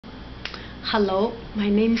Hello, my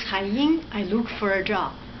name is Haiying. I look for a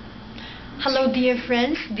job. Hello, dear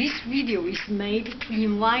friends. This video is made to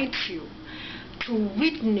invite you to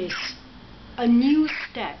witness a new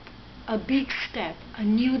step, a big step, a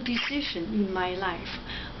new decision in my life.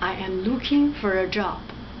 I am looking for a job.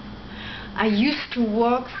 I used to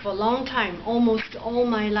work for a long time, almost all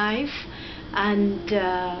my life, and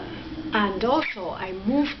also I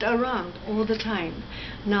moved around all the time.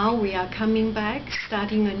 Now we are coming back,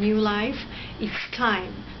 starting a new life. It's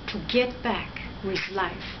time to get back with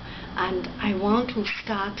life, and I want to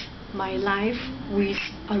start my life with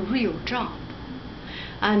a real job.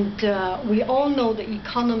 And we all know the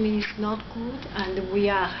economy is not good, and we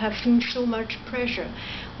are having so much pressure.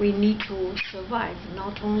 We need to survive,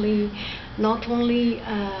 not only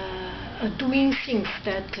doing things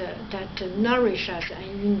that nourish us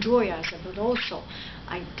and enjoy us, but also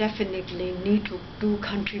I definitely need to do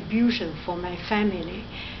contribution for my family.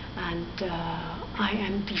 And I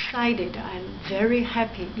am decided, I'm very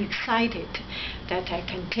happy, excited that I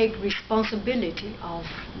can take responsibility of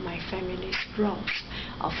my family's growth,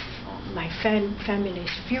 of my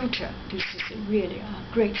family's future. This is really a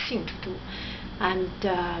great thing to do. And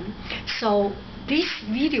so this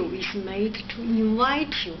video is made to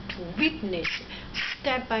invite you to witness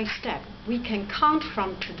step by step. We can count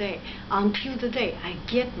from today until the day I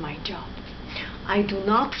get my job. I do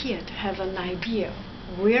not yet have an idea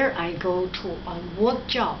where I go to, on what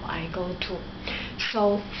job I go to.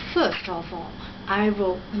 So first of all, I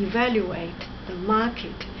will evaluate the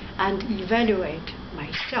market and evaluate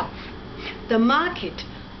myself. The market,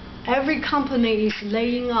 every company is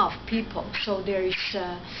laying off people, so there is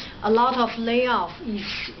a lot of layoff. The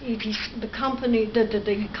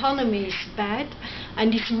economy is bad,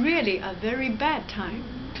 and it's really a very bad time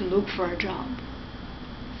to look for a job.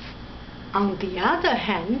 On the other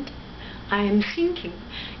hand, I am thinking,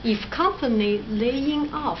 if company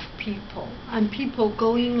laying off people and people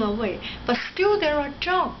going away, but still there are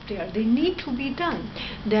jobs there, they need to be done,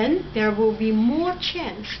 then there will be more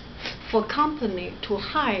chance for company to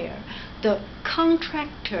hire the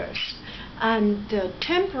contractors and the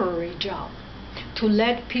temporary job to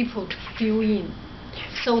let people to fill in.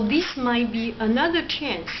 So this might be another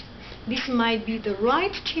chance. This might be the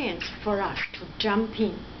right chance for us to jump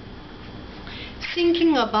in.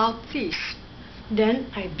 Thinking about this, then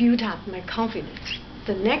I build up my confidence.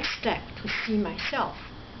 The next step to see myself.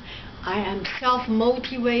 I am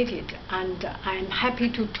self-motivated, and I am happy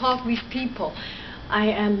to talk with people. I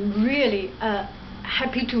am really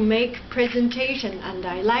happy to make presentation, and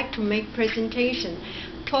I like to make presentation.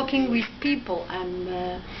 Talking with people,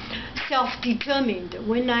 I'm self-determined.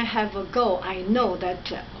 When I have a goal, I know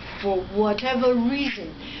that for whatever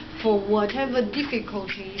reason, for whatever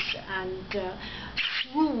difficulties, and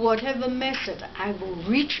through whatever method, I will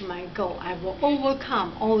reach my goal. I will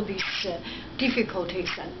overcome all these difficulties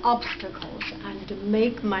and obstacles and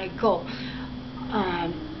make my goal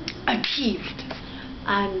achieved.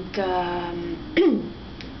 And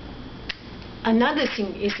another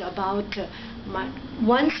thing is about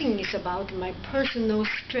one thing is about my personal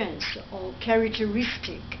strengths or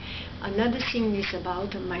characteristic. Another thing is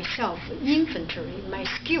about myself inventory, my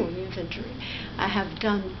skill inventory. I have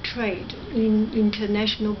done trade in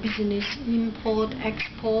international business, import,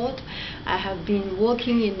 export. I have been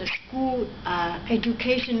working in a school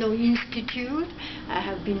educational institute. I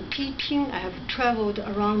have been teaching. I have traveled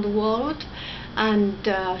around the world and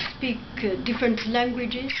speak different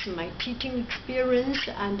languages. My teaching experience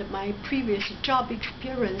and my previous job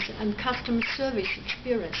experience and customer service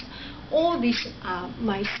experience, all these are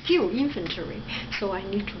my skill inventory. So I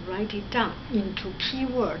need to write it down into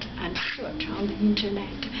keyword and search on the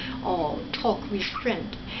internet or talk with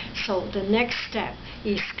friends. So the next step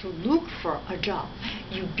is to look for a job.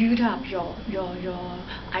 You build up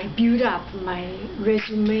I build up my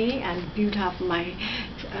resume and build up my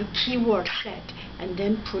keyword set, and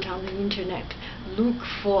then put on the internet. Look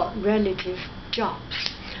for relative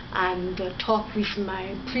jobs and talk with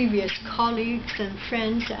my previous colleagues and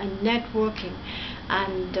friends and networking,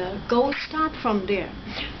 and go start from there.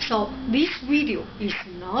 So this video is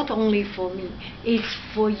not only for me, it's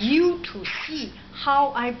for you to see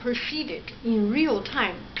how I proceeded in real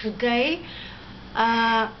time. Today,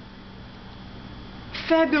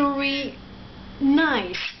 February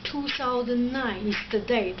 9th, 2009 is the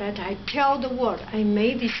day that I tell the world I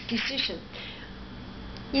made this decision.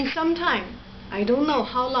 In some time, I don't know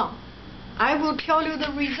how long, I will tell you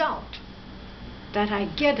the result, that I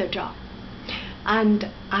get a job. And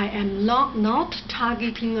I am not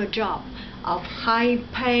targeting a job of high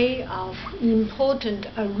pay, of important,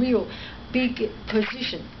 a real big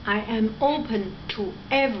position. I am open to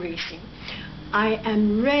everything. I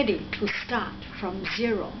am ready to start from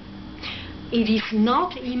zero. It is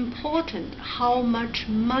not important how much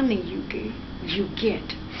money you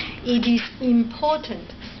get. It is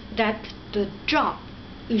important that the job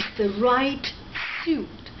is the right suit,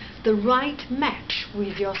 the right match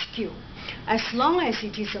with your skill. As long as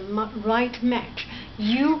it is a right match,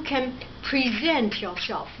 you can present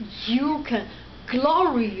yourself, you can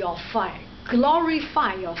glorify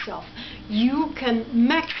yourself, you can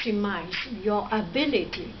maximize your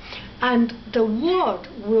ability, and the world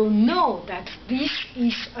will know that this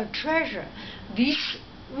is a treasure. This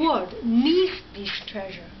world needs this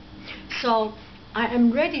treasure. So I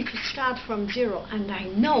am ready to start from zero, and I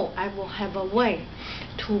know I will have a way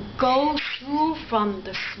to go through from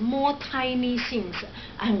the small tiny things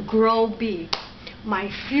and grow big. My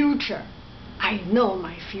future, I know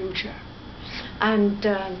my future. And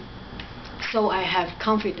so I have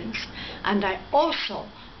confidence. And I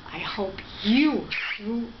hope you,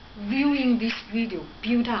 through viewing this video,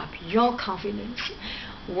 build up your confidence.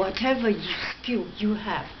 Whatever skill you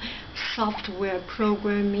have, software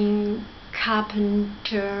programming,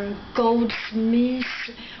 carpenter, goldsmith,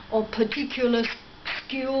 or particular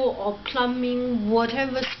skill, or plumbing,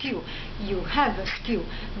 whatever skill, you have a skill.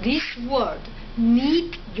 This world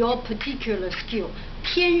needs your particular skill.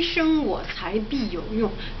 天生我材必有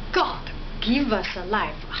用. God give us a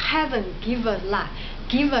life. Heaven give us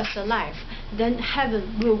a life. Then heaven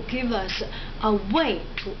will give us a way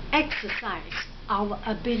to exercise our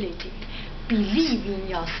ability. Believe in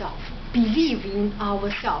yourself. Believe in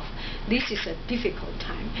ourselves. This is a difficult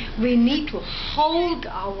time. We need to hold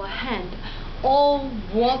our hand, all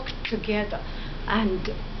work together, and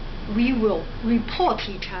we will report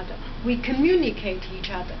each other. We communicate each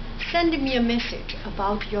other. Send me a message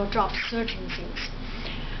about your job searching things.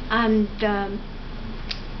 And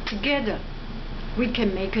together we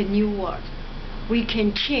can make a new world. We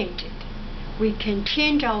can change it. We can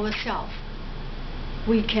change ourselves.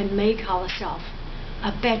 We can make ourselves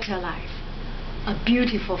a better life, a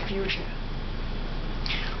beautiful future.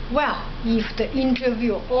 Well, if the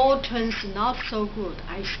interview all turns not so good,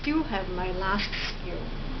 I still have my last skill.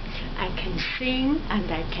 I can sing,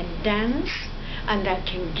 and I can dance, and I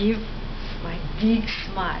can give my big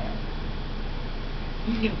smile.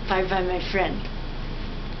 Bye bye, my friend.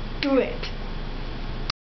 Do it.